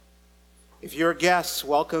If you're a guest,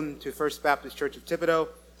 welcome to First Baptist Church of Thibodaux.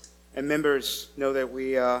 And members, know that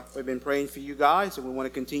we've been praying for you guys, and we want to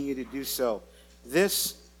continue to do so.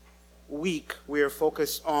 This week, we are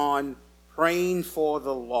focused on praying for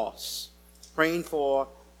the lost. Praying for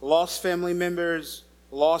lost family members,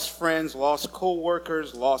 lost friends, lost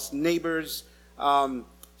co-workers, lost neighbors. So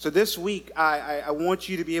this week, I want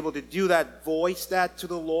you to be able to do that, voice that to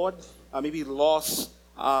the Lord. Maybe lost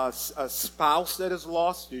a spouse that is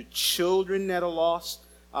lost, your children that are lost.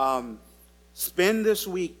 Spend this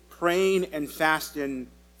week praying and fasting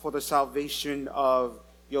for the salvation of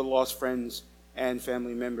your lost friends and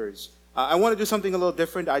family members. I want to do something a little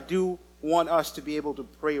different. I do want us to be able to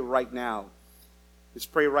pray right now. Let's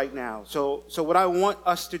pray right now. So what I want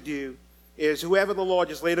us to do is, whoever the Lord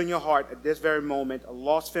just laid on your heart at this very moment, a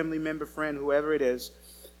lost family member, friend, whoever it is,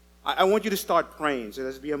 I want you to start praying. So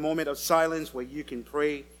there's be a moment of silence where you can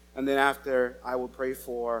pray, and then after I will pray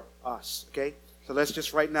for us, okay? So let's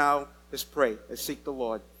just right now, let's pray. Let's seek the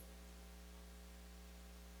Lord.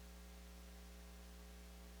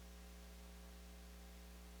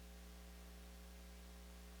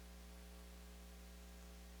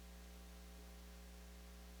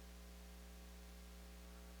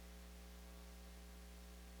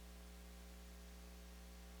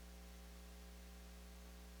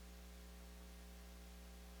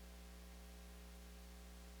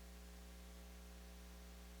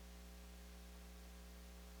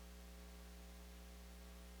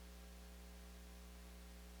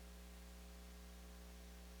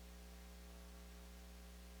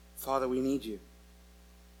 Father, we need you.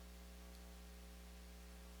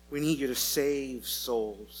 We need you to save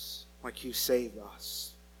souls like you saved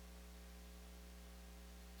us.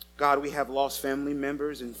 God, we have lost family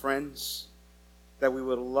members and friends that we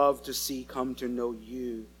would love to see come to know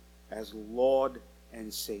you as Lord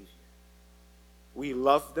and Savior. We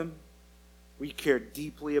love them. We care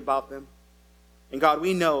deeply about them. And God,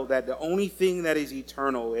 we know that the only thing that is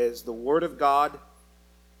eternal is the Word of God,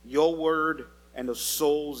 your Word, and the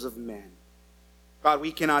souls of men. God,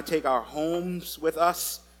 we cannot take our homes with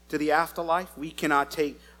us to the afterlife. We cannot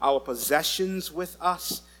take our possessions with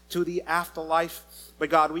us to the afterlife. But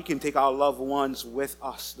God, we can take our loved ones with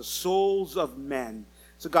us, the souls of men.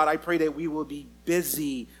 So God, I pray that we will be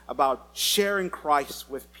busy about sharing Christ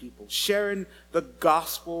with people, sharing the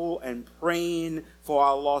gospel and praying for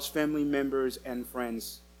our lost family members and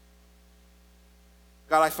friends.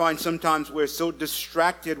 God, I find sometimes we're so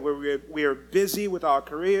distracted where we're busy with our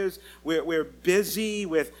careers. We're busy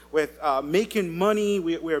with making money.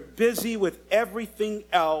 We're busy with everything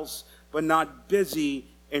else, but not busy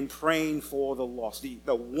in praying for the lost.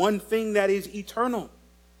 The one thing that is eternal.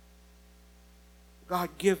 God,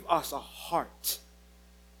 give us a heart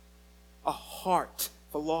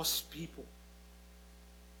for lost people.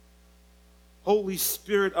 Holy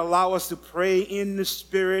Spirit, allow us to pray in the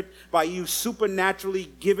Spirit by you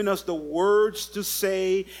supernaturally giving us the words to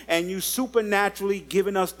say and you supernaturally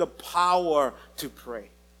giving us the power to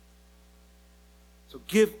pray. So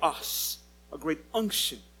give us a great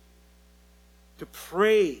unction to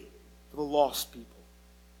pray for the lost people.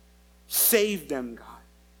 Save them, God.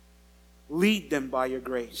 Lead them by your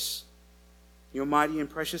grace. In your mighty and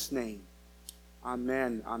precious name.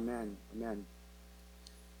 Amen, amen, amen.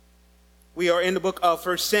 We are in the book of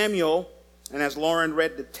 1 Samuel, and as Lauren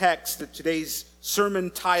read the text, today's sermon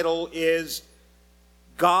title is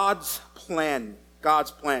God's Plan.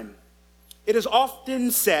 God's Plan. It is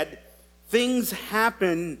often said things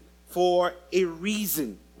happen for a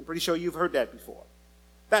reason. I'm pretty sure you've heard that before.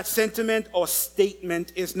 That sentiment or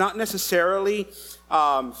statement is not necessarily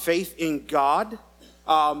faith in God,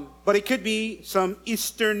 but it could be some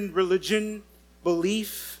Eastern religion,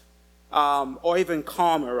 belief, or even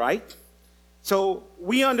karma, right? So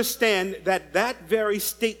we understand that very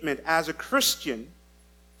statement as a Christian,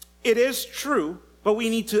 it is true, but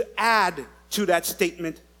we need to add to that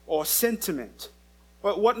statement or sentiment.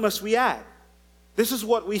 But what must we add? This is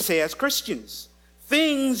what we say as Christians.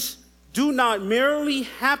 Things do not merely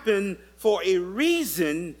happen for a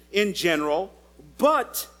reason in general,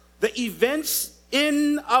 but the events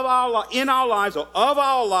in our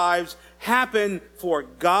lives happen for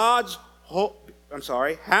God's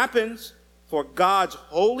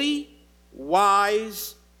holy,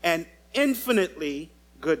 wise, and infinitely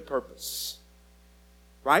good purpose.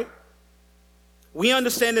 Right? We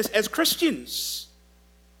understand this as Christians.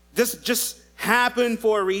 This just happened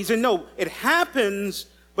for a reason. No, it happens,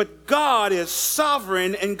 but God is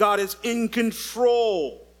sovereign and God is in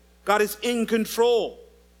control. God is in control.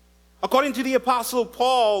 According to the Apostle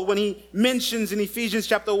Paul, when he mentions in Ephesians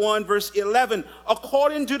chapter 1, verse 11,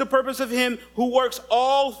 according to the purpose of him who works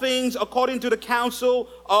all things according to the counsel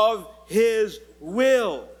of his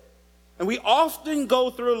will. And we often go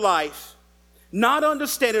through life not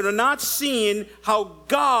understanding or not seeing how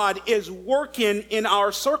God is working in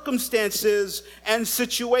our circumstances and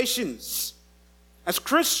situations. As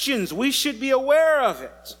Christians, we should be aware of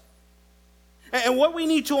it. And what we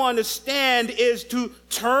need to understand is to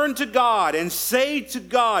turn to God and say to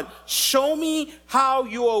God, show me how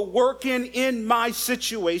you are working in my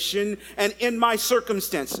situation and in my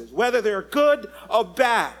circumstances, whether they're good or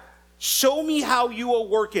bad. Show me how you are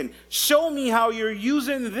working. Show me how you're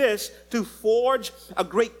using this to forge a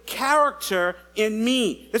great character in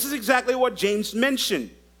me. This is exactly what James mentioned.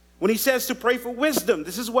 When he says to pray for wisdom,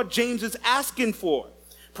 this is what James is asking for.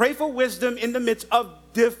 Pray for wisdom in the midst of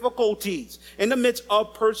difficulties, in the midst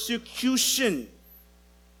of persecution.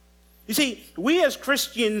 You see, we as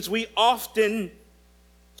Christians, we often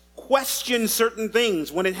question certain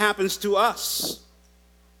things when it happens to us.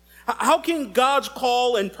 How can God's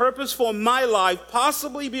call and purpose for my life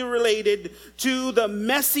possibly be related to the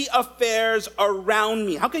messy affairs around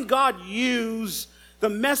me? How can God use the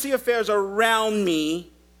messy affairs around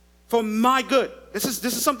me for my good? This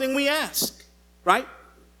is something we ask, right?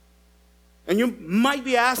 And you might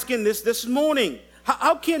be asking this morning.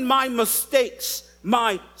 How can my mistakes,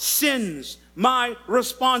 my sins, my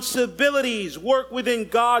responsibilities work within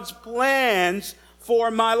God's plans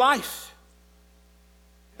for my life?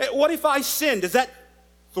 What if I sin? Does that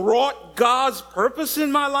thwart God's purpose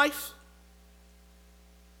in my life?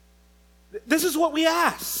 This is what we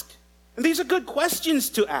ask. And these are good questions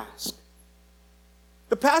to ask.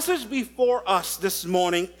 The passage before us this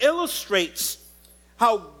morning illustrates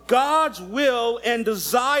how God's will and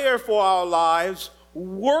desire for our lives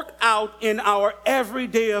work out in our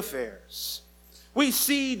everyday affairs. We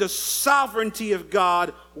see the sovereignty of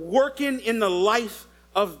God working in the life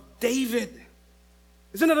of David.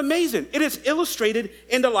 Isn't it amazing? It is illustrated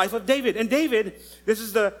in the life of David. And David, this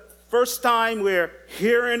is the first time we're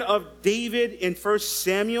hearing of David in 1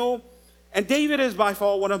 Samuel. And David is by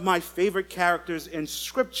far one of my favorite characters in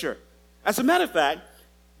Scripture. As a matter of fact,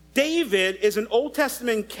 David is an Old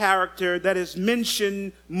Testament character that is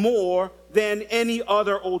mentioned more than any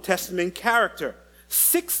other Old Testament character.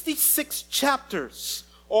 66 chapters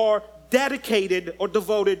are dedicated or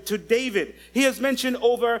devoted to David. He is mentioned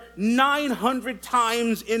over 900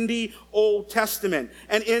 times in the Old Testament.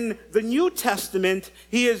 And in the New Testament,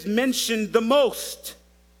 he is mentioned the most,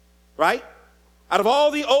 right? Out of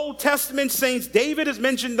all the Old Testament saints, David is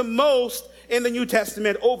mentioned the most in the New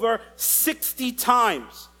Testament, over 60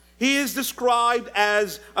 times. He is described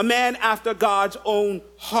as a man after God's own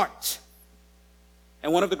heart.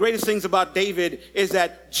 And one of the greatest things about David is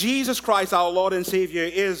that Jesus Christ, our Lord and Savior,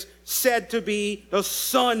 is said to be the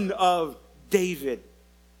son of David.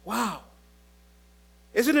 Wow.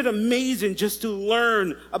 Isn't it amazing just to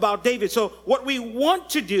learn about David? So what we want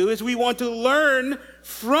to do is we want to learn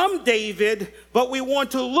from David, but we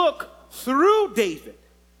want to look through David.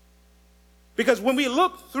 Because when we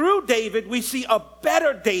look through David, we see a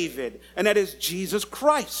better David, and that is Jesus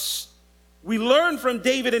Christ. We learn from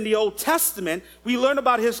David in the Old Testament. We learn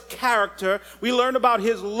about his character. We learn about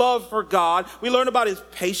his love for God. We learn about his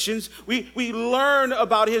patience. We learn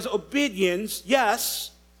about his obedience,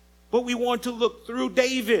 yes, but we want to look through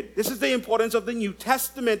David. This is the importance of the New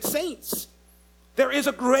Testament saints. There is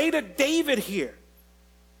a greater David here,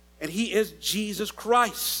 and he is Jesus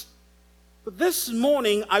Christ. But this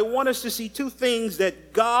morning, I want us to see two things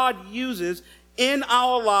that God uses in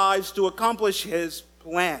our lives to accomplish his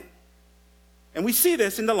plan. And we see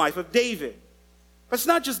this in the life of David. But it's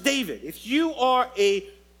not just David. If you are a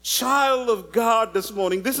child of God this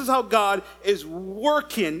morning, this is how God is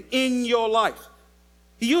working in your life.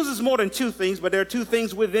 He uses more than two things, but there are two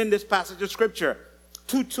things within this passage of Scripture.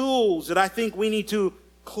 Two tools that I think we need to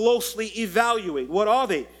closely evaluate. What are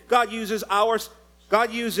they? God uses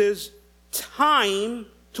time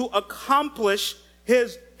to accomplish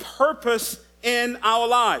his purpose in our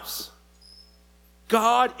lives.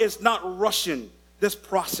 God is not rushing this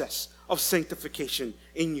process of sanctification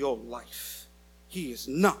in your life. He is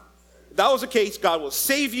not. If that was the case, God will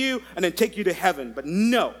save you and then take you to heaven. But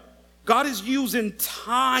no, God is using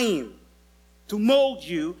time to mold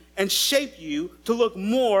you and shape you to look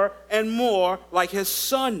more and more like his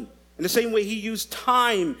son. In the same way he used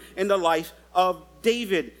time in the life of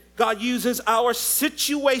David. God uses our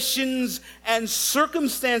situations and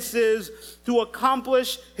circumstances to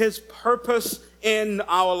accomplish his purpose in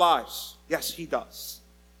our lives. Yes, he does.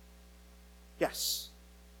 Yes.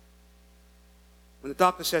 When the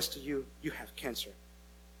doctor says to you, you have cancer,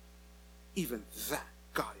 even that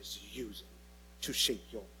God is using to shape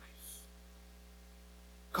your life.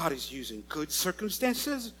 God is using good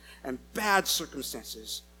circumstances and bad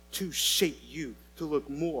circumstances to shape you to look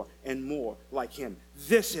more and more like him.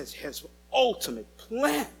 This is his ultimate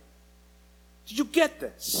plan. Did you get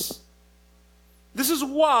this? This is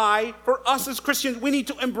why, for us as Christians, we need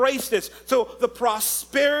to embrace this. So the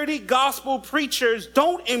prosperity gospel preachers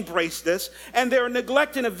don't embrace this, and they're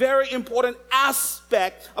neglecting a very important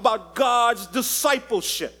aspect about God's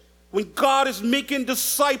discipleship. When God is making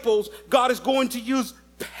disciples, God is going to use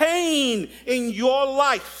pain in your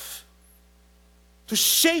life to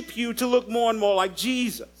shape you to look more and more like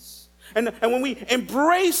Jesus. And when we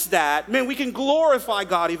embrace that, man, we can glorify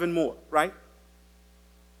God even more, right?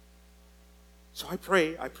 So I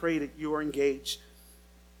pray that you are engaged.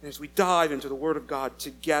 And as we dive into the Word of God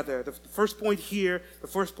together, the first point here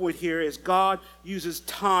is God uses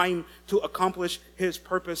time to accomplish his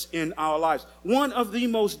purpose in our lives. One of the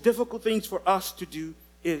most difficult things for us to do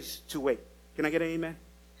is to wait. Can I get an amen?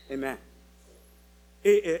 Amen.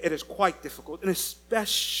 It is quite difficult, and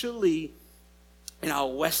especially in our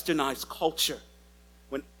westernized culture,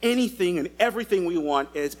 when anything and everything we want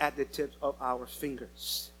is at the tip of our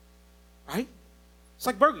fingers. Right? It's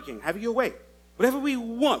like Burger King, have it your way. Whatever we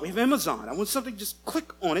want, we have Amazon. I want something, just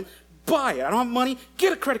click on it, buy it. I don't have money,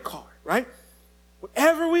 get a credit card, right?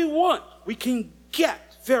 Whatever we want, we can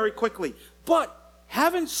get very quickly. But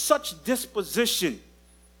having such disposition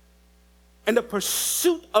and the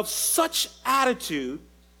pursuit of such attitude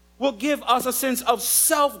will give us a sense of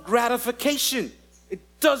self-gratification. It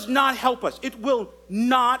does not help us. It will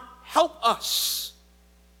not help us.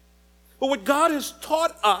 But what God has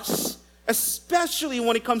taught us, especially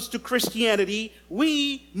when it comes to Christianity,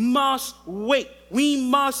 we must wait. We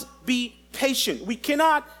must be patient. We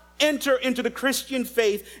cannot enter into the Christian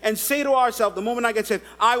faith and say to ourselves, the moment I get saved,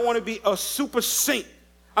 I want to be a super saint.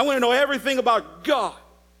 I want to know everything about God.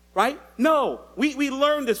 Right? No, we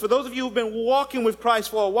learned this. For those of you who've been walking with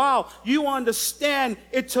Christ for a while, you understand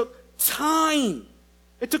it took time.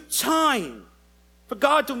 It took time for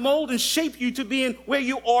God to mold and shape you to be in where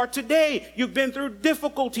you are today. You've been through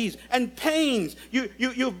difficulties and pains.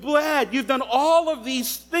 You've bled. You've done all of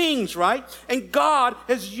these things, right? And God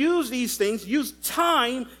has used these things, used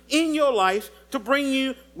time in your life to bring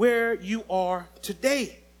you where you are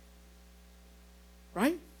today.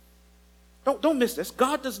 Right? Don't miss this.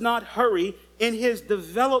 God does not hurry in his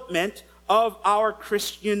development of our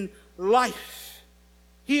Christian life.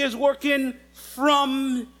 He is working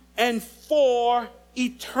from and for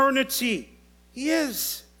eternity. He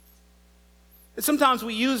is. And sometimes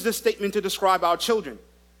we use this statement to describe our children.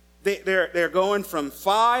 They're going from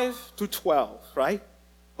 5 to 12, right?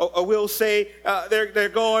 Or we'll say they're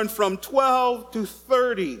going from 12 to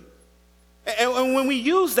 30. And when we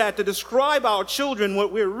use that to describe our children,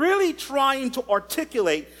 what we're really trying to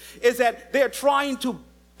articulate is that they're trying to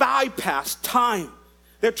bypass time.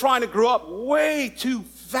 They're trying to grow up way too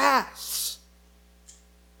fast.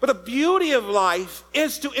 But the beauty of life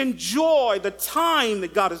is to enjoy the time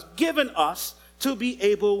that God has given us to be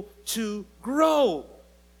able to grow.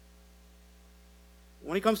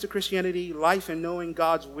 When it comes to Christianity, life and knowing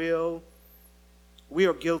God's will, we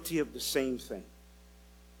are guilty of the same thing.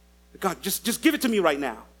 God, just give it to me right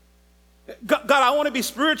now. God, I want to be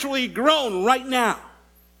spiritually grown right now.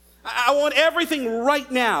 I want everything right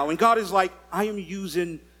now. And God is like, I am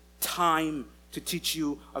using time to teach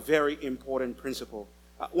you a very important principle.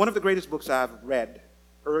 One of the greatest books I've read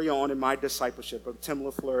early on in my discipleship, Tim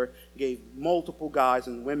LaFleur gave multiple guys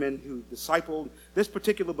and women who discipled this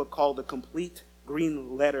particular book called The Complete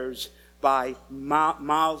Green Letters by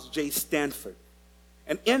Miles J. Stanford.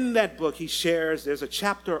 And in that book, he shares, there's a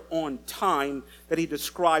chapter on time that he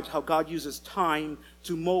describes how God uses time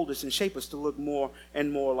to mold us and shape us to look more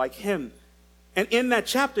and more like him. And in that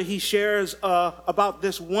chapter, he shares about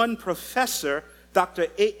this one professor, Dr.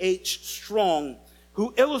 A.H. Strong,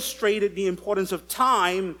 who illustrated the importance of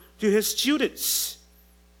time to his students.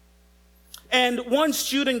 And one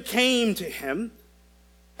student came to him,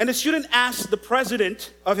 and the student asked the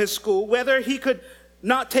president of his school whether he could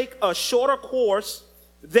not take a shorter course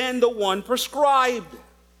than the one prescribed.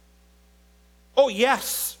 Oh,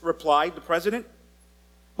 yes, replied the president.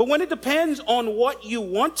 But when it depends on what you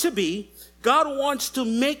want to be, God wants to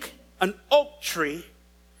make an oak tree.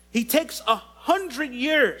 He takes 100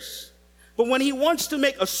 years. But when he wants to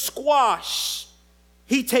make a squash,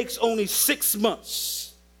 he takes only 6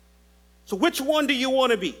 months. So which one do you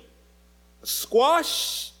want to be? A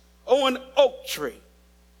squash or an oak tree?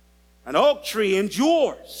 An oak tree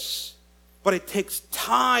endures, but it takes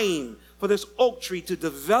time for this oak tree to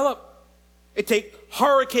develop. It takes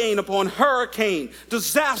hurricane upon hurricane,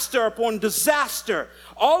 disaster upon disaster.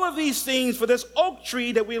 All of these things for this oak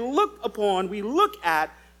tree that we look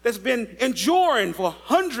at, that's been enduring for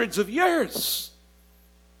hundreds of years.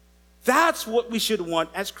 That's what we should want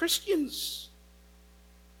as Christians.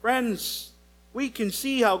 Friends, we can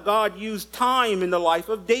see how God used time in the life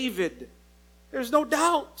of David. There's no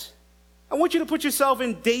doubt. I want you to put yourself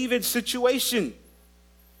in David's situation.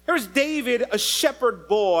 Here's David, a shepherd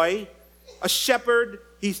boy, a shepherd.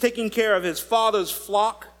 He's taking care of his father's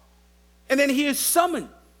flock. And then he is summoned.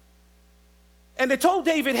 And they told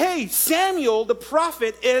David, hey, Samuel, the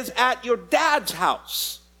prophet, is at your dad's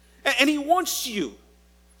house. And he wants you.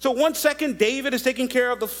 So one second, David is taking care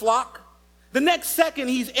of the flock. The next second,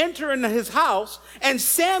 he's entering his house. And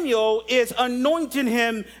Samuel is anointing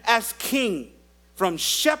him as king. From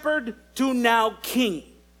shepherd to now king.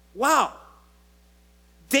 Wow.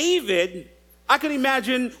 David, I can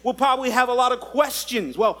imagine, will probably have a lot of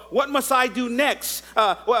questions. Well, what must I do next?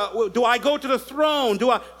 Do I go to the throne? Do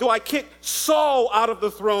I kick Saul out of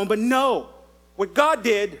the throne? But no. What God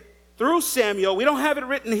did through Samuel, we don't have it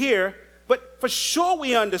written here, but for sure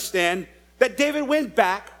we understand that David went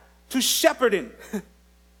back to shepherding.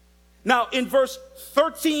 Now, in verse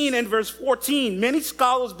 13 and verse 14, many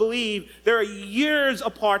scholars believe there are years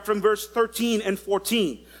apart from verse 13 and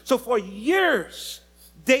 14. So for years,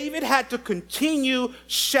 David had to continue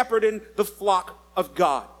shepherding the flock of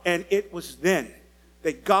God. And it was then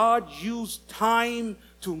that God used time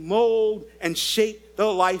to mold and shape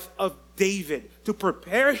the life of David, to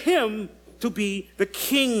prepare him to be the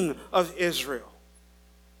king of Israel.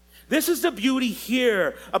 This is the beauty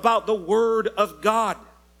here about the Word of God.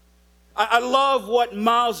 I love what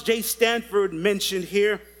Miles J. Stanford mentioned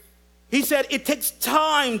here. He said, it takes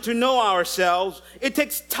time to know ourselves. It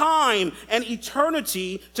takes time and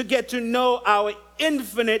eternity to get to know our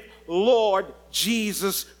infinite Lord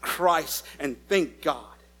Jesus Christ. And thank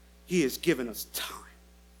God, He has given us time.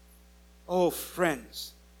 Oh,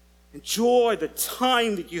 friends, enjoy the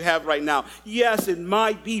time that you have right now. Yes, it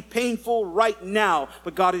might be painful right now,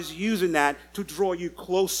 but God is using that to draw you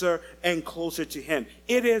closer and closer to Him.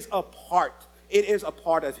 It is a part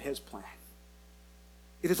of His plan.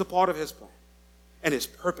 It is a part of His plan and His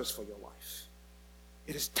purpose for your life.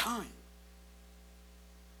 It is time.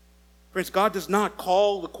 Friends, God does not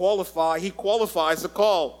call to qualify. He qualifies the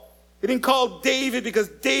call. He didn't call David because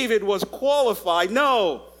David was qualified.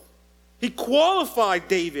 No. He qualified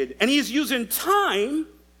David, and He's using time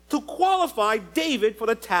to qualify David for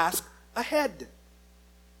the task ahead.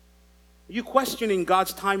 Are you questioning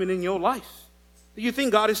God's timing in your life? Do you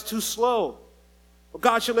think God is too slow? Well,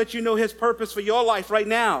 God should let you know His purpose for your life right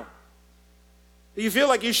now. Do you feel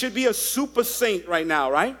like you should be a super saint right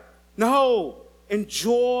now, right? No.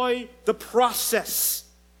 Enjoy the process.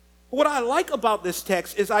 What I like about this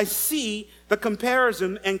text is I see the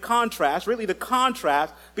comparison and contrast, really the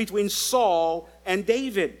contrast between Saul and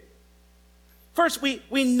David. First,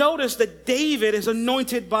 we notice that David is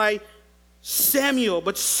anointed by Samuel,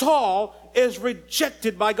 but Saul is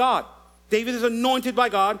rejected by God. David is anointed by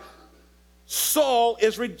God. Saul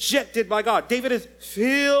is rejected by God. David is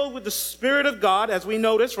filled with the Spirit of God, as we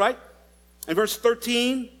notice, right? In verse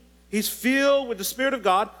 13, he's filled with the Spirit of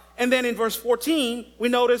God. And then in verse 14, we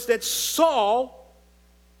notice that Saul,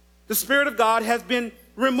 the Spirit of God, has been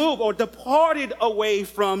removed or departed away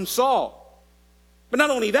from Saul. But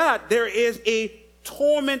not only that, there is a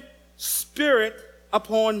torment spirit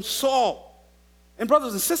upon Saul. And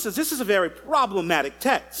brothers and sisters, this is a very problematic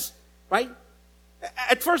text, right?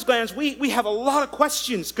 At first glance, we have a lot of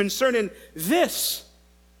questions concerning this,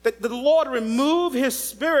 that the Lord removed His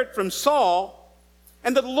spirit from Saul,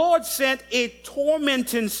 and the Lord sent a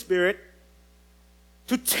tormenting spirit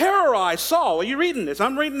to terrorize Saul. Are you reading this?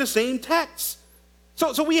 I'm reading the same text.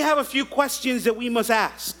 So we have a few questions that we must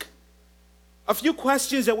ask. A few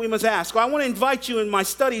questions that we must ask. Well, I want to invite you in my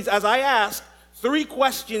studies as I ask 3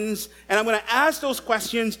 questions, and I'm going to ask those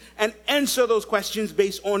questions and answer those questions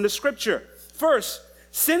based on the Scripture. First,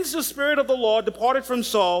 since the Spirit of the Lord departed from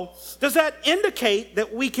Saul, does that indicate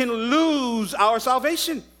that we can lose our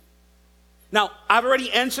salvation? Now, I've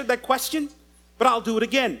already answered that question, but I'll do it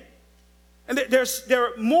again. And there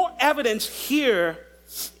are more evidence here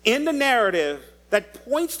in the narrative that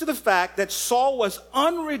points to the fact that Saul was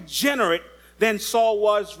unregenerate than Saul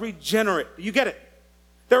was regenerate. You get it?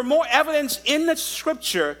 There are more evidence in the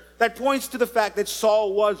Scripture that points to the fact that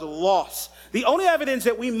Saul was lost. The only evidence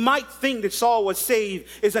that we might think that Saul was saved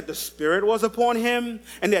is that the Spirit was upon him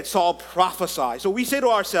and that Saul prophesied. So we say to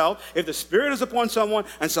ourselves, if the Spirit is upon someone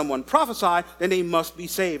and someone prophesied, then they must be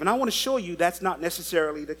saved. And I want to show you that's not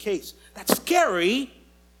necessarily the case. That's scary,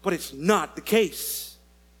 but it's not the case.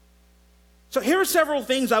 So here are several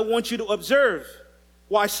things I want you to observe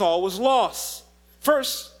why Saul was lost.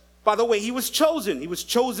 First, by the way, he was chosen. He was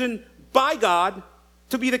chosen by God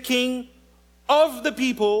to be the king of the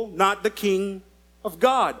people, not the king of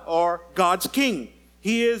God or God's king.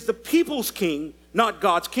 He is the people's king, not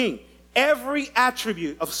God's king. Every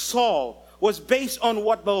attribute of Saul was based on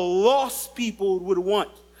what the lost people would want.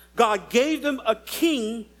 God gave them a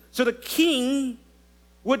king so the king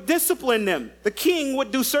would discipline them. The king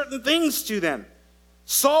would do certain things to them.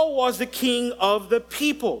 Saul was the king of the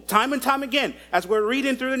people. Time and time again, as we're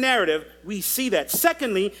reading through the narrative, we see that.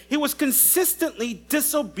 Secondly, he was consistently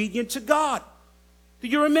disobedient to God. Do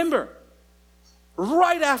you remember?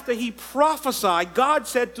 Right after he prophesied, God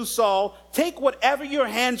said to Saul, take whatever your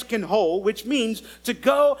hands can hold, which means to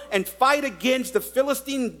go and fight against the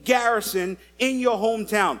Philistine garrison in your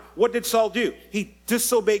hometown. What did Saul do? He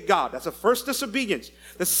disobeyed God. That's the first disobedience.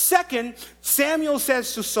 The second, Samuel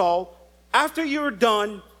says to Saul, after you're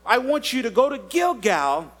done, I want you to go to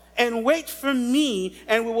Gilgal and wait for me,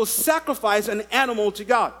 and we will sacrifice an animal to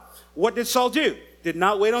God. What did Saul do? Did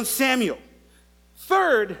not wait on Samuel.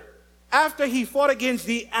 Third, after he fought against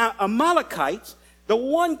the Amalekites, the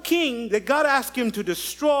one king that God asked him to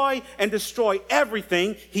destroy and destroy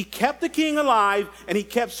everything, he kept the king alive and he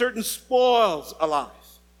kept certain spoils alive.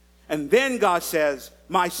 And then God says,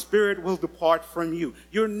 my spirit will depart from you.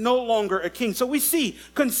 You're no longer a king. So we see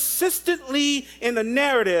consistently in the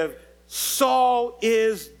narrative, Saul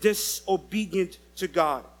is disobedient to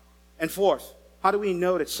God. And fourth, how do we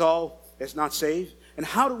know that Saul is not saved? And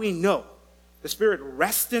how do we know the Spirit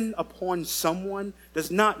resting upon someone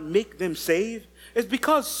does not make them saved? It's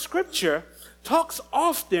because Scripture talks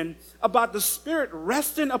often about the Spirit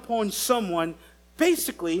resting upon someone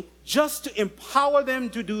basically just to empower them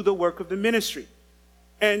to do the work of the ministry.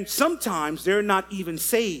 And sometimes they're not even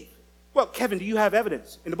saved. Well, Kevin, do you have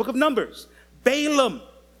evidence? In the book of Numbers, Balaam,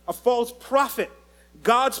 a false prophet,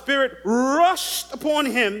 God's Spirit rushed upon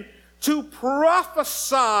him to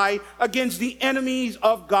prophesy against the enemies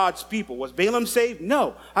of God's people. Was Balaam saved?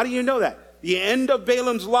 No. How do you know that? The end of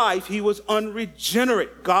Balaam's life, he was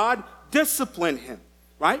unregenerate. God disciplined him,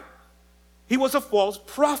 right? He was a false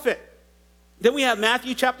prophet. Then we have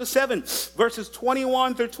Matthew chapter 7, verses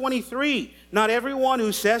 21 through 23. Not everyone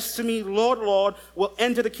who says to me, Lord, Lord, will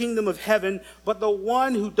enter the kingdom of heaven, but the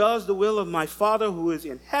one who does the will of my Father who is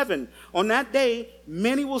in heaven. On that day,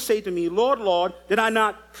 many will say to me, Lord, Lord, did I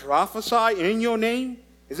not prophesy in your name?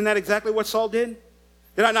 Isn't that exactly what Saul did?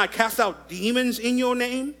 Did I not cast out demons in your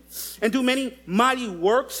name and do many mighty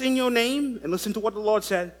works in your name? And listen to what the Lord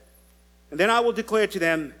said. And then I will declare to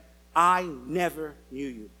them, I never knew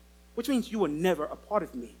you. Which means you were never a part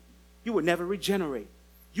of me. You will never regenerate.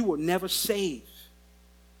 You will never save.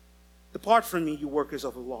 Depart from me, you workers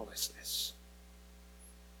of lawlessness.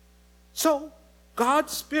 So,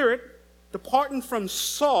 God's Spirit departing from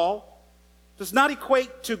Saul does not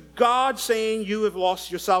equate to God saying you have lost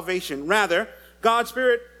your salvation. Rather, God's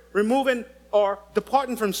Spirit removing or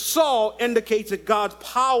departing from Saul indicates that God's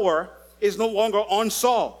power is no longer on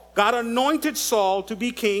Saul. God anointed Saul to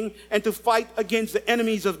be king and to fight against the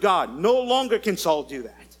enemies of God. No longer can Saul do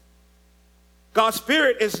that. God's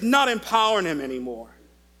Spirit is not empowering him anymore.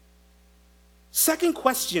 Second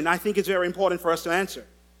question I think is very important for us to answer.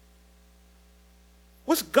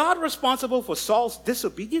 Was God responsible for Saul's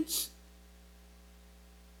disobedience?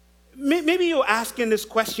 Maybe you're asking this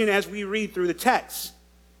question as we read through the text,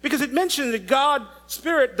 because it mentions that God's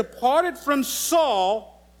Spirit departed from Saul,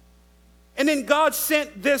 and then God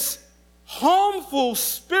sent this harmful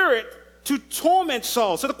spirit to torment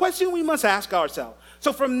Saul. So the question we must ask ourselves,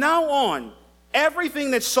 so from now on,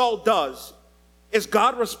 everything that Saul does, is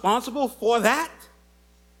God responsible for that?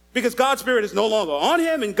 Because God's Spirit is no longer on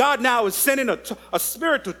him, and God now is sending a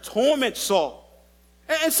spirit to torment Saul.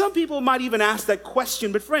 And some people might even ask that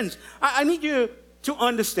question, but friends, I need you to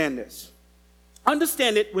understand this.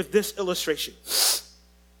 Understand it with this illustration.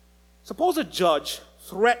 Suppose a judge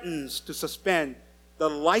threatens to suspend the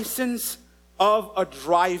license of a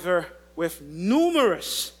driver with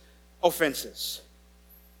numerous offenses.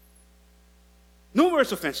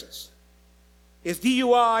 Numerous offenses. He has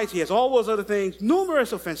DUIs, he has all those other things,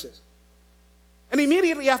 numerous offenses. And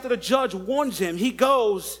immediately after the judge warns him, he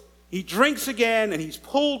goes, he drinks again, and he's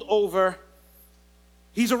pulled over.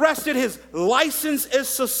 He's arrested, his license is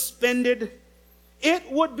suspended.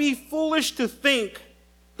 It would be foolish to think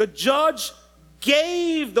the judge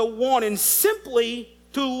gave the warning simply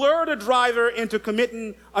to lure the driver into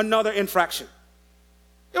committing another infraction.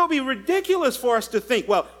 It would be ridiculous for us to think,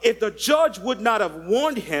 well, if the judge would not have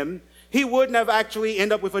warned him, he wouldn't have actually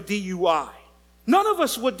ended up with a DUI. None of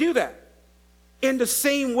us would do that. In the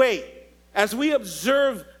same way, as we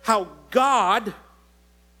observe how God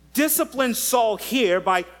disciplined Saul here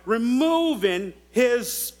by removing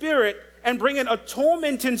his spirit and bringing a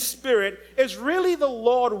tormenting spirit, is really the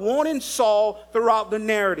Lord warning Saul throughout the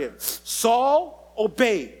narrative. Saul,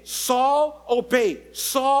 obey. Saul, obey.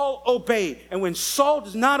 Saul, obey. And when Saul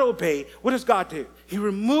does not obey, what does God do? He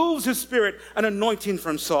removes his spirit and anointing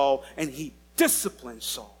from Saul, and he disciplines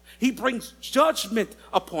Saul. He brings judgment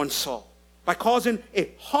upon Saul by causing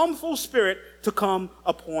a harmful spirit to come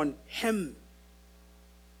upon him.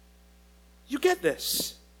 You get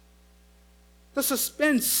this? The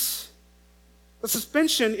suspension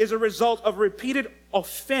is a result of repeated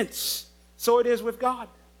offense. So it is with God.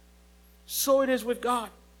 So it is with God.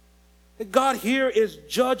 That God here is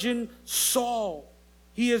judging Saul.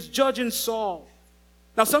 He is judging Saul.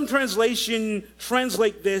 Now, some translation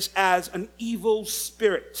translate this as an evil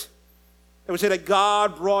spirit. They would say that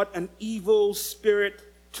God brought an evil spirit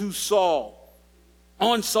to Saul,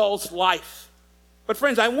 on Saul's life. But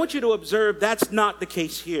friends, I want you to observe that's not the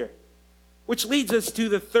case here. Which leads us to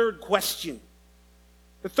the third question.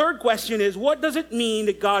 The third question is, what does it mean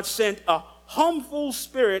that God sent a harmful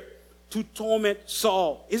spirit to torment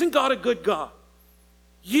Saul? Isn't God a good God?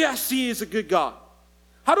 Yes, he is a good God.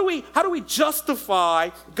 How do we justify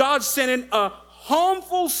God sending a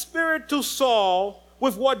harmful spirit to Saul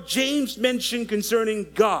with what James mentioned concerning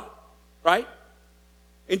God, right?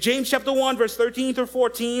 In James chapter 1, verse 13 through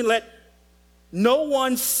 14, let no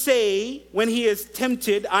one say when he is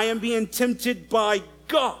tempted, I am being tempted by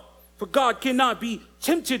God. For God cannot be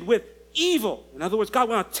tempted with evil. In other words, God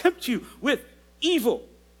will not tempt you with evil.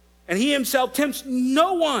 And he himself tempts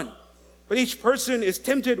no one. But each person is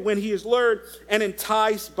tempted when he is lured and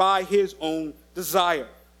enticed by his own desire.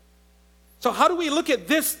 So how do we look at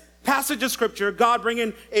this passage of scripture, God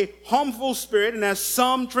bringing a harmful spirit? And as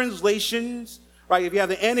some translations, right, if you have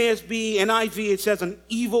the NASB, NIV, it says an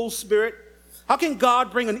evil spirit. How can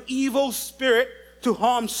God bring an evil spirit to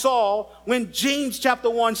harm Saul when James chapter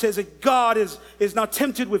 1 says that God is not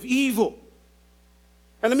tempted with evil?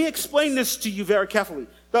 And let me explain this to you very carefully.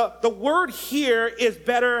 The word here is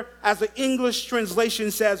better, as the English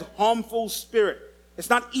translation says, harmful spirit. It's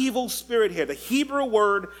not evil spirit here. The Hebrew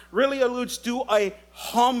word really alludes to a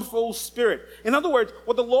harmful spirit. In other words,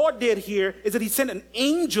 what the Lord did here is that he sent an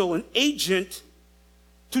angel, an agent,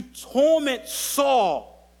 to torment Saul,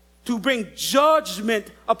 to bring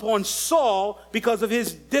judgment upon Saul because of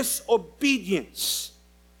his disobedience.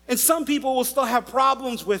 And some people will still have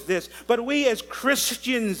problems with this, but we as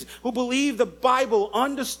Christians who believe the Bible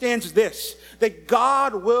understands this, that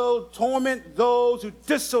God will torment those who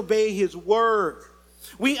disobey his word.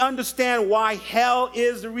 We understand why hell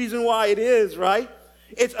is the reason why it is, right?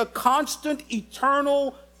 It's a constant,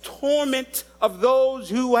 eternal torment of those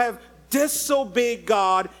who have disobeyed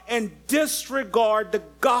God and disregard the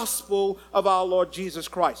gospel of our Lord Jesus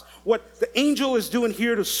Christ. What the angel is doing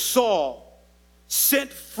here to Saul,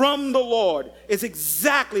 sent from the Lord, is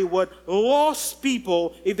exactly what lost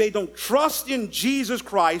people, if they don't trust in Jesus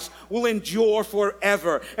Christ, will endure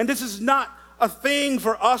forever. And this is not a thing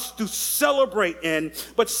for us to celebrate in,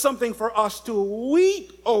 but something for us to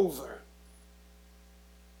weep over.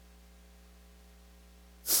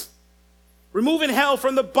 Removing hell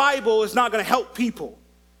from the Bible is not going to help people.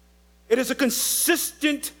 It is a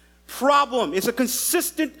consistent problem. It's a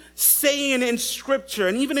consistent saying in Scripture.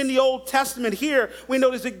 And even in the Old Testament here, we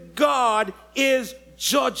notice that God is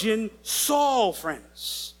judging Saul,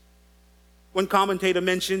 friends. One commentator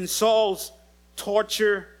mentioned Saul's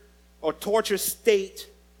torture state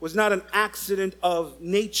was not an accident of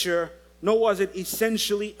nature, nor was it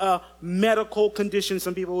essentially a medical condition.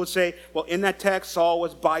 Some people would say, well, in that text, Saul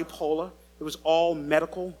was bipolar. It was all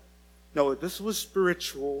medical. No, this was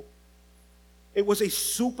spiritual. It was a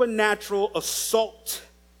supernatural assault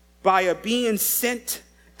by a being sent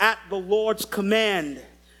at the Lord's command.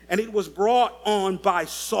 And it was brought on by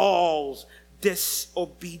Saul's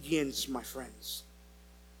disobedience, my friends.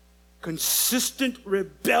 Consistent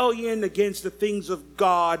rebellion against the things of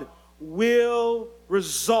God will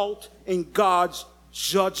result in God's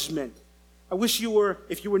judgment. I wish you were,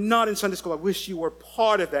 if you were not in Sunday school, I wish you were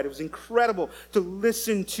part of that. It was incredible to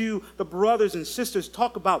listen to the brothers and sisters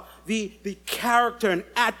talk about the character and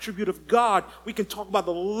attribute of God. We can talk about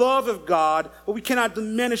the love of God, but we cannot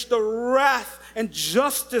diminish the wrath and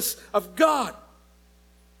justice of God.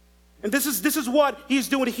 And this is what he's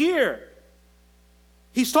doing here.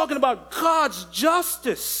 He's talking about God's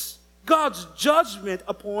justice, God's judgment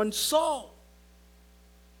upon Saul.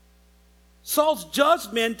 Saul's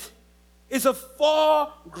judgment is a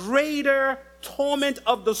far greater torment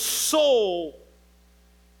of the soul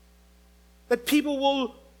that people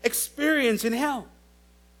will experience in hell.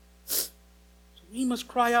 So we must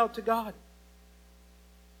cry out to God.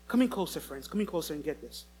 Come in closer, friends. Come in closer and get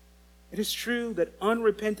this. It is true that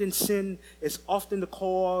unrepentant sin is often the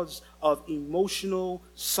cause of emotional,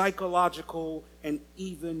 psychological, and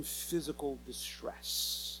even physical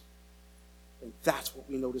distress. And that's what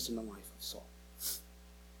we notice in the life of Saul.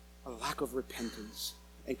 A lack of repentance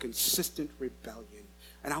and consistent rebellion.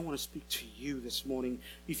 And I want to speak to you this morning.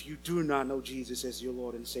 If you do not know Jesus as your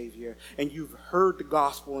Lord and Savior, and you've heard the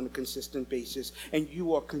gospel on a consistent basis, and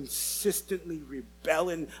you are consistently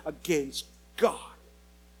rebelling against God.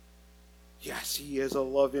 Yes, he is a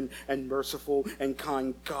loving and merciful and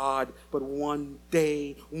kind God. But one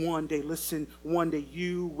day, listen, one day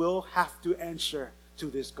you will have to answer to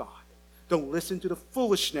this God. Don't listen to the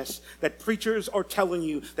foolishness that preachers are telling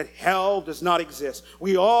you that hell does not exist.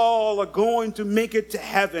 We all are going to make it to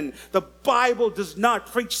heaven. The Bible does not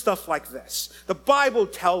preach stuff like this. The Bible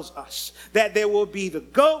tells us that there will be the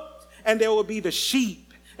goat and there will be the sheep.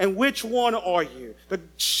 And which one are you? The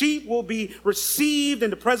sheep will be received in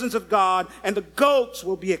the presence of God, and the goats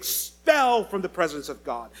will be expelled from the presence of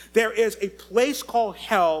God. There is a place called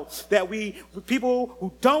hell that people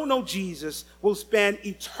who don't know Jesus, will spend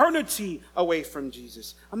eternity away from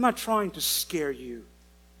Jesus. I'm not trying to scare you.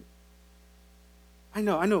 I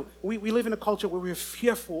know. We live in a culture where we're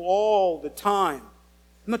fearful all the time.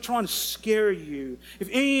 I'm not trying to scare you. If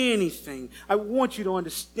anything, I want you to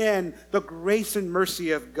understand the grace and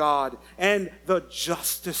mercy of God and the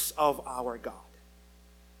justice of our God.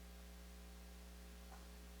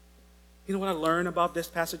 You know what I learned about this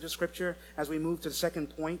passage of Scripture as we move to the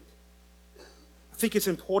second point? I think it's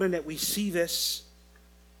important that we see this.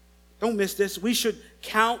 Don't miss this. We should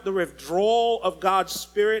count the withdrawal of God's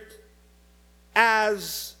Spirit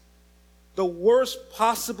as the worst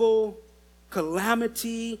possible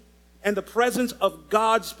calamity, and the presence of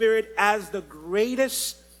God's Spirit as the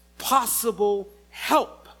greatest possible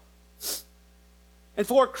help. And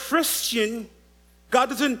for a Christian, God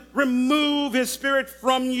doesn't remove his Spirit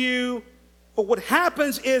from you, but what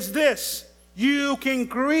happens is this: you can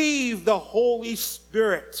grieve the Holy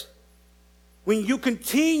Spirit when you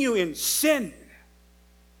continue in sin.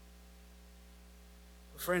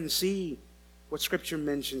 Friends, see what Scripture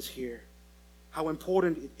mentions here. How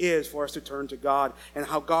important it is for us to turn to God, and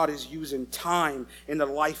how God is using time in the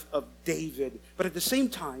life of David. But at the same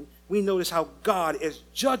time, we notice how God is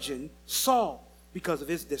judging Saul because of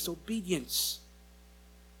his disobedience.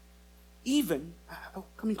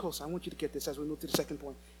 Coming closer, I want you to get this as we move to the second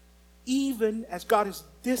point. Even as God is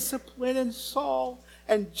disciplining Saul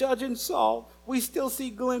and judging Saul, we still see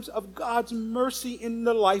a glimpse of God's mercy in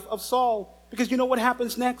the life of Saul. Because you know what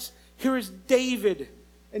happens next? Here is David.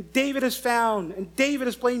 And David is found, and David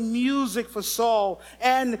is playing music for Saul.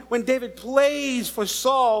 And when David plays for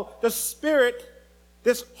Saul, the spirit,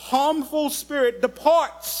 this harmful spirit,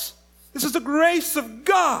 departs. This is the grace of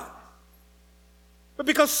God. But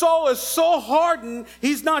because Saul is so hardened,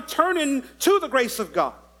 he's not turning to the grace of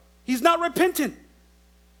God. He's not repentant.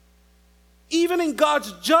 Even in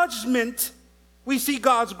God's judgment, we see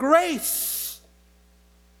God's grace.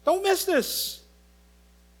 Don't miss this.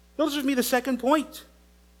 Notice with me the second point.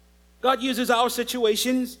 God uses our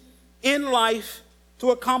situations in life to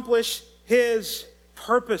accomplish his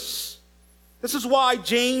purpose. This is why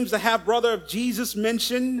James, the half-brother of Jesus,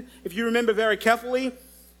 mentioned, if you remember very carefully,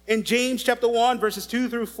 in James chapter 1, verses 2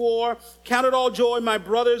 through 4, "Count it all joy, my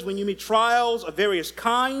brothers, when you meet trials of various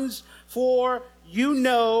kinds, for you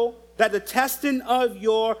know that the testing of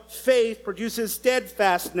your faith produces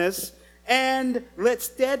steadfastness, and let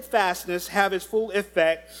steadfastness have its full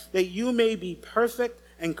effect, that you may be perfect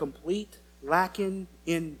and complete, lacking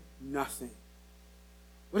in nothing."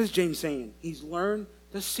 What is James saying? He's learned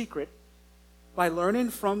the secret by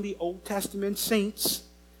learning from the Old Testament saints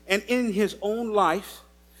and in his own life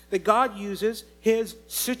that God uses his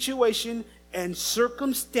situation and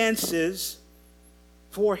circumstances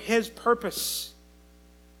for his purpose,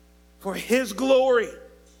 for his glory,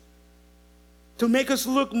 to make us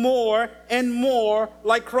look more and more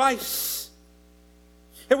like Christ.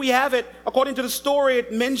 Here we have it. According to the story,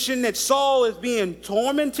 it mentioned that Saul is being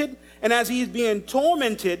tormented. And as he's being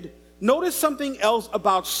tormented, notice something else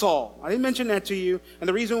about Saul. I didn't mention that to you. And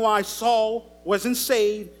the reason why Saul wasn't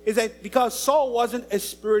saved is that because Saul wasn't a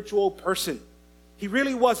spiritual person. He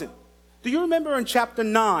really wasn't. Do you remember in chapter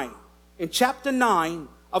 9, in chapter 9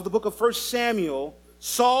 of the book of 1 Samuel,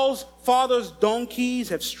 Saul's father's donkeys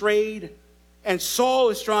have strayed, and Saul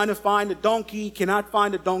is trying to find the donkey, cannot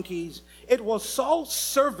find the donkeys. It was Saul's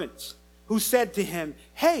servant who said to him,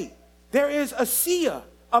 hey, there is a seer,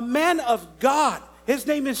 a man of God. His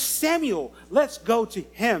name is Samuel. Let's go to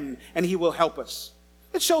him and he will help us.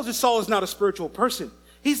 It shows that Saul is not a spiritual person.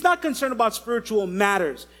 He's not concerned about spiritual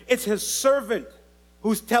matters. It's his servant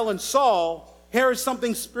who's telling Saul, here is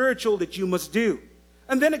something spiritual that you must do.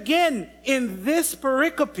 And then again, in this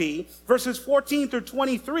pericope, verses 14 through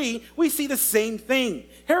 23, we see the same thing.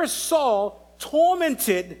 Here is Saul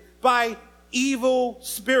tormented by evil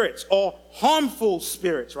spirits or harmful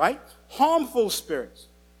spirits, right? Harmful spirits.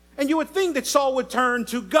 And you would think that Saul would turn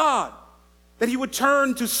to God, that he would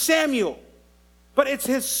turn to Samuel. But it's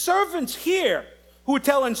his servants here who are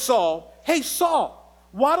telling Saul, hey, Saul,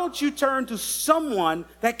 why don't you turn to someone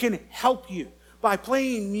that can help you by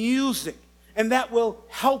playing music, and that will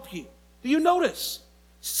help you. Do you notice?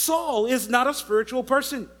 Saul is not a spiritual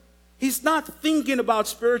person. He's not thinking about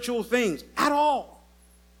spiritual things at all.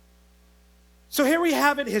 So here we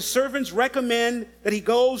have it. His servants recommend that he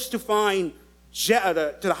goes to find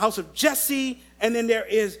to the house of Jesse, and then there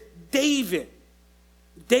is David.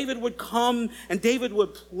 David would come and David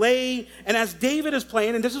would play, and as David is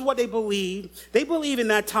playing, and this is what they believe in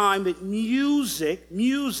that time that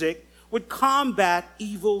music would combat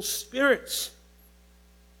evil spirits.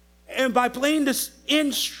 And by playing this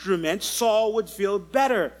instrument, Saul would feel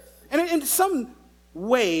better. And in some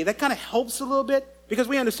way, that kind of helps a little bit, because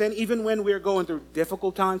we understand even when we're going through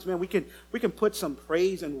difficult times, man, we can put some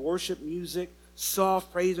praise and worship music,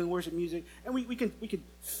 soft praise and worship music, and we can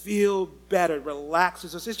feel better. It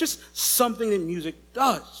relaxes us. It's just something that music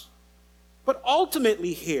does. But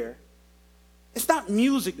ultimately here, it's not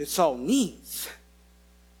music that Saul needs.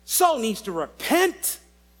 Saul needs to repent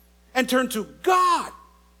and turn to God.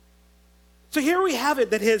 So here we have it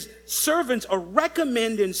that his servants are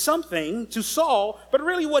recommending something to Saul, but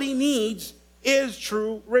really what he needs is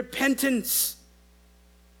true repentance.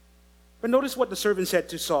 But notice what the servant said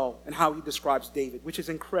to Saul and how he describes David, which is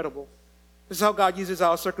incredible. This is how God uses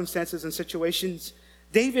our circumstances and situations.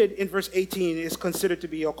 David, in verse 18, is considered to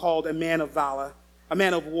be or called a man of valor, a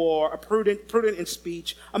man of war, a prudent in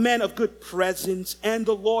speech, a man of good presence, and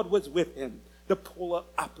the Lord was with him, the polar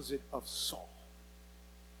opposite of Saul.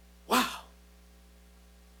 Wow.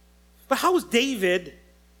 But how was David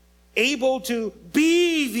able to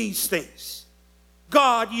be these things?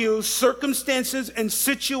 God used circumstances and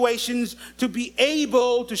situations to be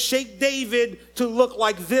able to shape David to look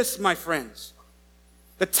like this, my friends.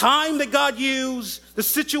 The time that God used, the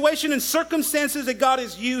situation and circumstances that God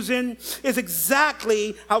is using is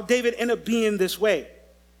exactly how David ended up being this way.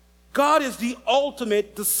 God is the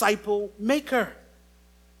ultimate disciple maker.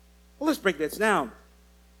 Well, let's break this down.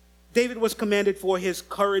 David was commended for his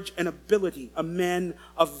courage and ability, a man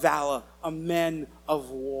of valor, a man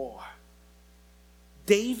of war.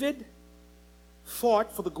 David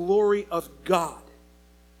fought for the glory of God.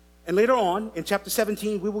 And later on, in chapter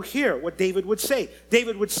 17, we will hear what David would say.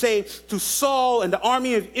 David would say to Saul and the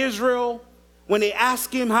army of Israel, when they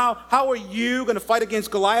asked him, how are you going to fight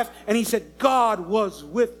against Goliath? And he said, God was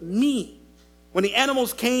with me. When the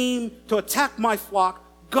animals came to attack my flock,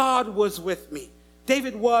 God was with me.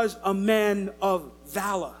 David was a man of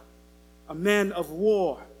valor, a man of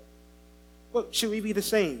war. Well, should we be the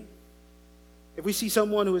same? If we see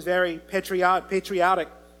someone who is very patriotic,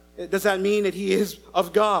 does that mean that he is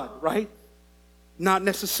of God, right? Not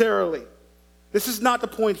necessarily. This is not the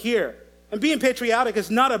point here. And being patriotic is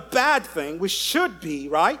not a bad thing. We should be,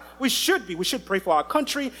 right? We should be. We should pray for our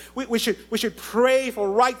country. We should pray for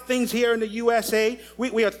right things here in the USA.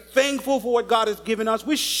 We are thankful for what God has given us.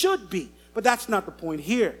 We should be. But that's not the point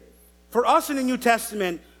here. For us in the New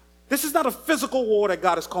Testament, this is not a physical war that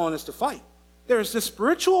God is calling us to fight. There is the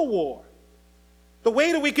spiritual war. The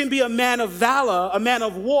way that we can be a man of valor, a man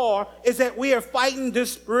of war, is that we are fighting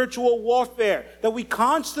this spiritual warfare, that we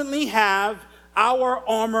constantly have our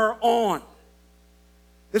armor on.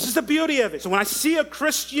 This is the beauty of it. So when I see a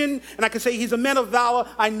Christian and I can say he's a man of valor,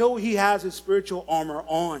 I know he has his spiritual armor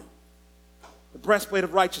on. The breastplate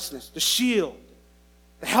of righteousness, the shield,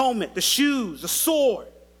 the helmet, the shoes, the sword.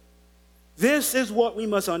 This is what we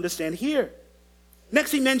must understand here.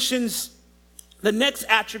 Next, he mentions the next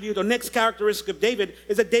attribute or next characteristic of David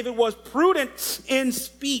is that David was prudent in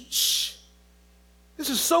speech. This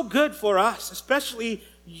is so good for us, especially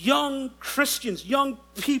young Christians, young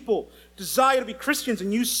people desire to be Christians,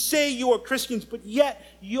 and you say you are Christians, but yet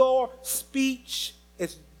your speech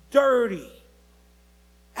is dirty,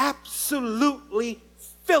 absolutely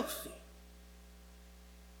filthy.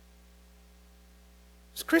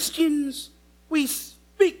 Christians, we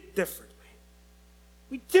speak differently.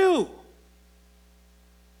 We do.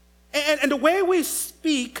 And the way we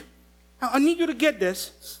speak, I need you to get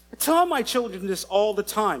this. I tell my children this all the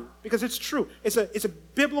time because it's true. It's a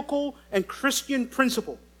biblical and Christian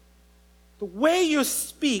principle. The way you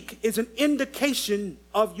speak is an indication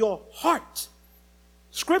of your heart.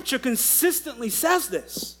 Scripture consistently says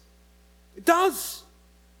this. It does.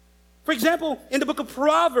 For example, in the book of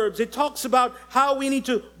Proverbs, it talks about how we need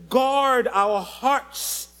to guard our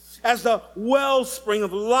hearts as the wellspring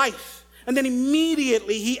of life. And then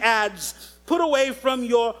immediately he adds, put away from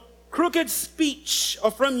your crooked speech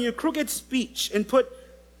and put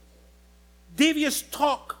devious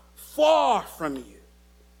talk far from you.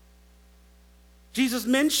 Jesus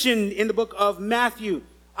mentioned in the book of Matthew,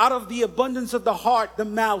 out of the abundance of the heart, the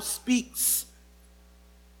mouth speaks.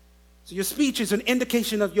 So your speech is an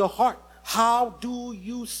indication of your heart. How do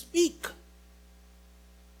you speak?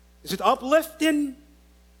 Is it uplifting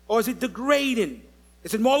or is it degrading?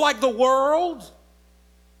 Is it more like the world?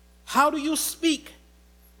 How do you speak?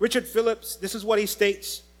 Richard Phillips, this is what he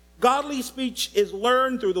states. Godly speech is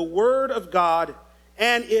learned through the word of God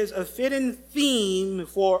and is a fitting theme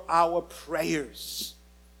for our prayers.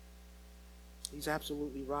 He's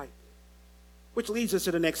absolutely right. Which leads us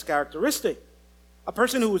to the next characteristic. A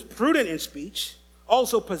person who is prudent in speech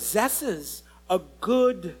also possesses a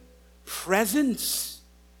good presence.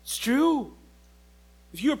 It's true.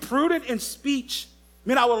 If you're prudent in speech,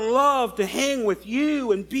 man, I would love to hang with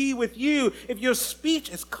you and be with you. If your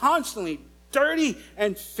speech is constantly dirty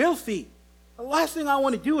and filthy, the last thing I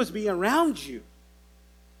want to do is be around you.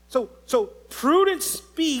 So prudent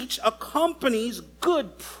speech accompanies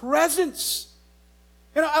good presence.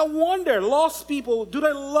 And I wonder, lost people, do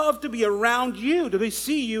they love to be around you? Do they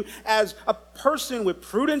see you as a person with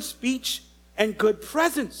prudent speech and good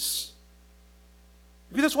presence?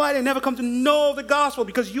 Maybe that's why they never come to know the gospel,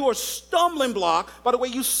 because you are a stumbling block by the way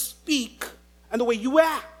you speak and the way you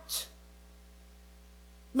act.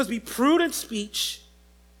 It must be prudent speech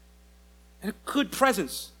and a good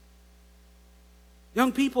presence.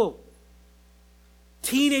 Young people,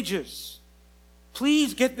 teenagers,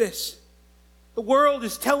 please get this. The world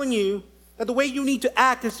is telling you that the way you need to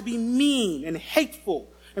act is to be mean and hateful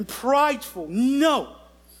and prideful. No.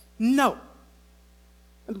 And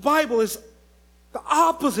the Bible is the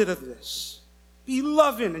opposite of this. Be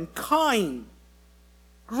loving and kind,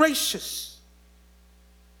 gracious.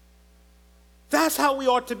 That's how we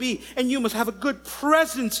ought to be. And you must have a good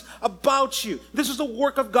presence about you. This is the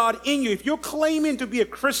work of God in you. If you're claiming to be a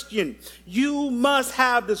Christian, you must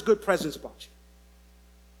have this good presence about you.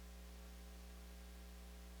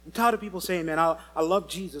 I'm tired of people saying, man, I love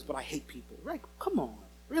Jesus, but I hate people. Right? Come on.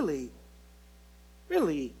 Really?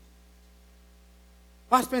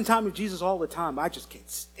 I spend time with Jesus all the time. I just can't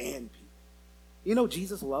stand people. You know,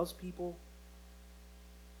 Jesus loves people.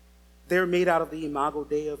 They're made out of the imago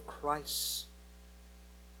Dei of Christ.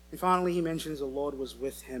 And finally, he mentions the Lord was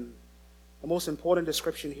with him. The most important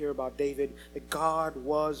description here about David, that God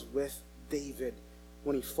was with David.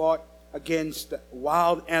 When he fought against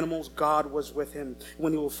wild animals, God was with him.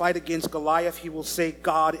 When he will fight against Goliath, he will say,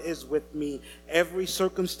 God is with me. Every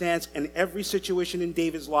circumstance and every situation in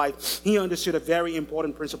David's life, he understood a very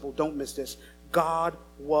important principle. Don't miss this. God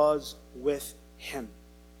was with him.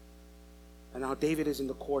 And now David is in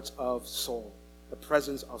the courts of Saul, the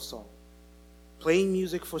presence of Saul, playing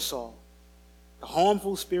music for Saul. The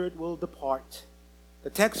harmful spirit will depart. The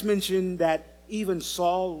text mentioned that even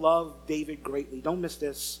Saul loved David greatly. Don't miss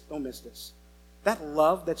this. That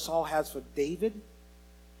love that Saul has for David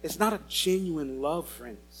is not a genuine love,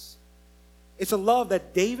 friends. It's a love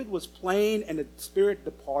that David was playing and the spirit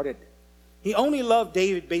departed. He only loved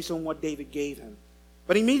David based on what David gave him.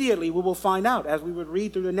 But immediately we will find out, as we would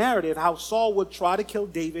read through the narrative, how Saul would try to kill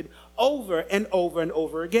David over and over and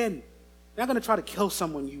over again. You're not going to try to kill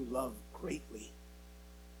someone you love greatly.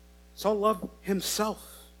 Saul loved himself.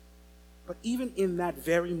 But even in that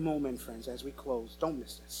very moment, friends, as we close, don't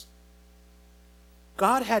miss this.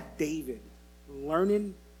 God had David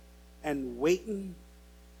learning and waiting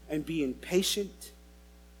and being patient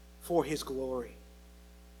for his glory.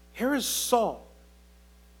 Here is Saul,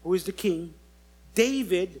 who is the king.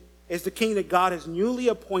 David is the king that God has newly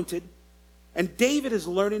appointed. And David is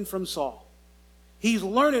learning from Saul. He's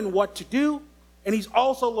learning what to do, and he's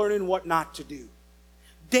also learning what not to do.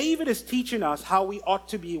 David is teaching us how we ought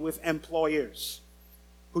to be with employers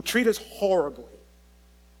who treat us horribly.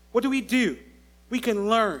 What do? We can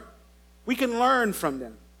learn. We can learn from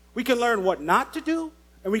them. We can learn what not to do,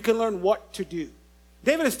 and we can learn what to do.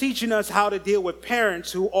 David is teaching us how to deal with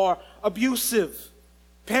parents who are abusive,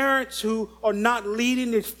 parents who are not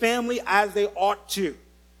leading their family as they ought to.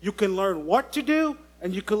 You can learn what to do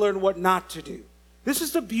and you can learn what not to do. This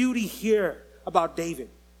is the beauty here about David.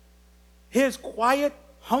 His quiet,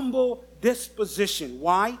 humble disposition.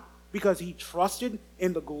 Why? Because he trusted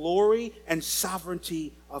in the glory and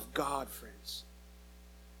sovereignty of God, friends.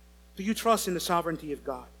 Do you trust in the sovereignty of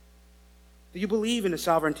God? Do you believe in the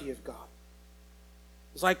sovereignty of God?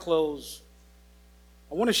 As I close,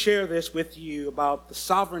 I want to share this with you about the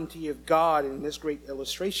sovereignty of God in this great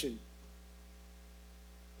illustration.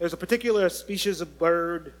 There's a particular species of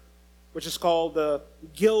bird which is called the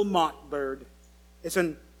guillemot bird. It's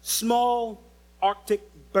a small Arctic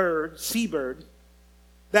bird, seabird,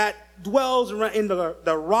 that dwells in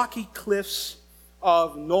the rocky cliffs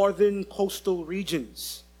of northern coastal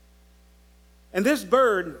regions. And this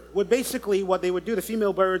bird would basically, what they would do, the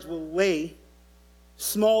female birds will lay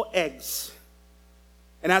small eggs.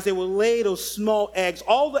 And as they will lay those small eggs,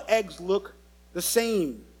 all the eggs look the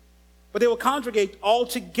same. But they will congregate all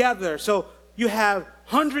together. So you have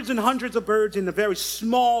hundreds and hundreds of birds in a very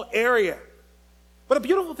small area. But the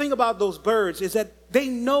beautiful thing about those birds is that they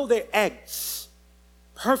know their eggs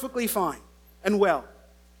perfectly fine and well.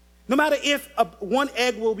 No matter if one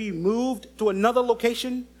egg will be moved to another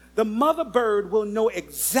location, the mother bird will know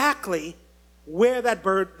exactly where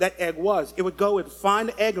that egg was. It would go and find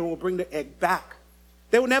the egg and will bring the egg back.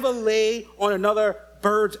 They would never lay on another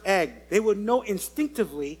bird's egg. They would know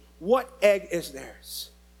instinctively what egg is theirs.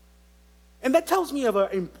 And that tells me of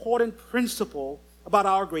an important principle about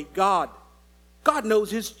our great God. God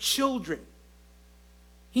knows his children.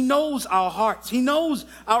 He knows our hearts. He knows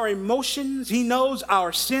our emotions. He knows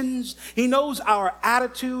our sins. He knows our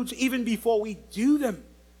attitudes even before we do them.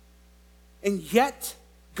 And yet,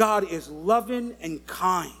 God is loving and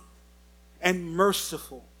kind and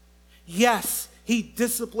merciful. Yes, he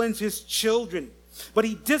disciplines his children, but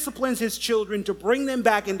he disciplines his children to bring them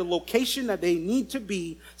back in the location that they need to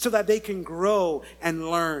be so that they can grow and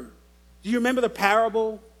learn. Do you remember the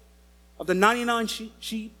parable of the 99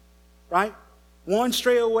 sheep, right? One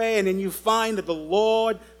stray away, and then you find that the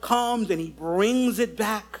Lord comes and he brings it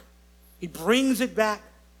back. He brings it back.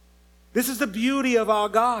 This is the beauty of our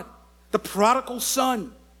God. The prodigal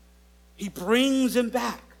son, he brings him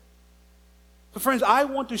back. But friends, I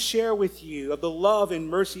want to share with you of the love and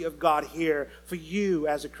mercy of God here for you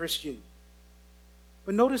as a Christian.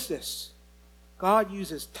 But notice this. God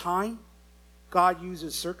uses time, God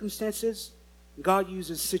uses circumstances, God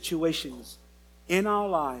uses situations in our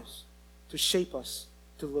lives to shape us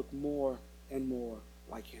to look more and more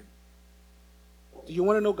like him. Do you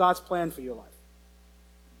want to know God's plan for your life?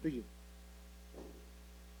 Do you?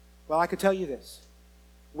 Well, I can tell you this.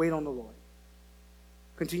 Wait on the Lord.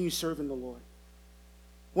 Continue serving the Lord.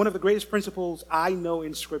 One of the greatest principles I know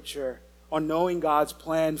in Scripture on knowing God's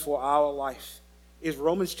plan for our life is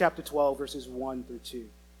Romans chapter 12, verses 1 through 2.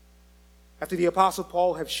 After the Apostle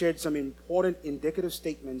Paul have shared some important indicative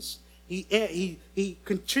statements, he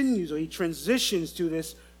continues, or he transitions to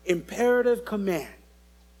this imperative command.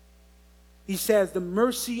 He says the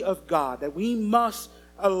mercy of God, that we must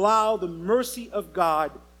allow the mercy of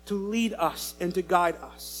God to lead us and to guide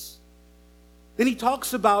us. Then he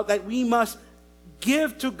talks about that we must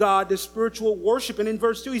give to God the spiritual worship. And in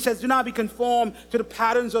verse 2, he says, do not be conformed to the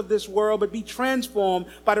patterns of this world, but be transformed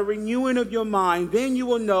by the renewing of your mind. Then you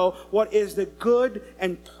will know what is the good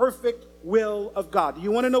and perfect will of God. Do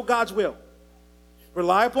you want to know God's will?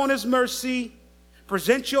 Rely upon his mercy.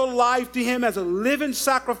 Present your life to him as a living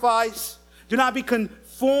sacrifice. Do not be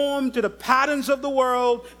conformed to the patterns of the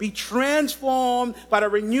world. Be transformed by the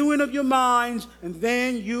renewing of your minds, and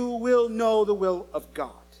then you will know the will of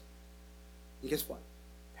God. And guess what?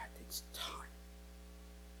 That takes time.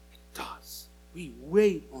 It does. We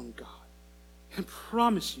wait on God and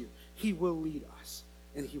promise you he will lead us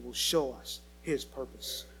and he will show us his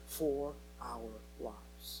purpose for our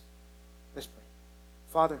lives. Let's pray.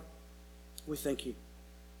 Father, we thank you.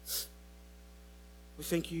 We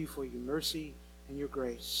thank you for your mercy and your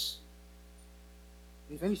grace.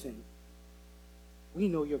 If anything, we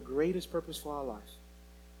know your greatest purpose for our life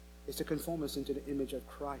is to conform us into the image of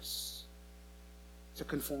Christ. To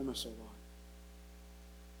conform us, O Lord.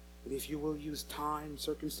 But if you will use time,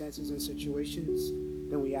 circumstances, and situations,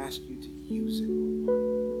 then we ask you to use it, O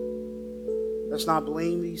Lord. Let's not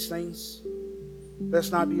blame these things. Let's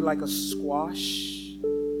not be like a squash.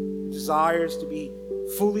 Desires to be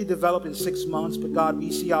fully developed in 6 months, but God,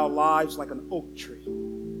 we see our lives like an oak tree.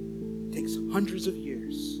 It takes hundreds of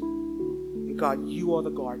years. And God, you are the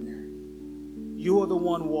gardener. You are the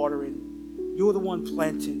one watering. You are the one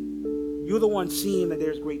planting. You're the one seeing that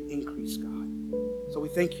there's great increase, God. So we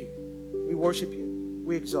thank you. We worship you.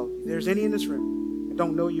 we exalt you. If there's any in this room that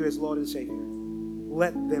don't know you as Lord and Savior,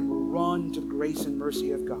 let them run to the grace and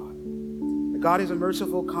mercy of God. That God is a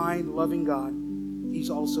merciful, kind, loving God. He's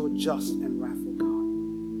also a just and wrathful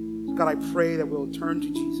God. So God, I pray that we'll turn to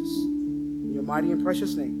Jesus. In your mighty and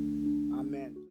precious name.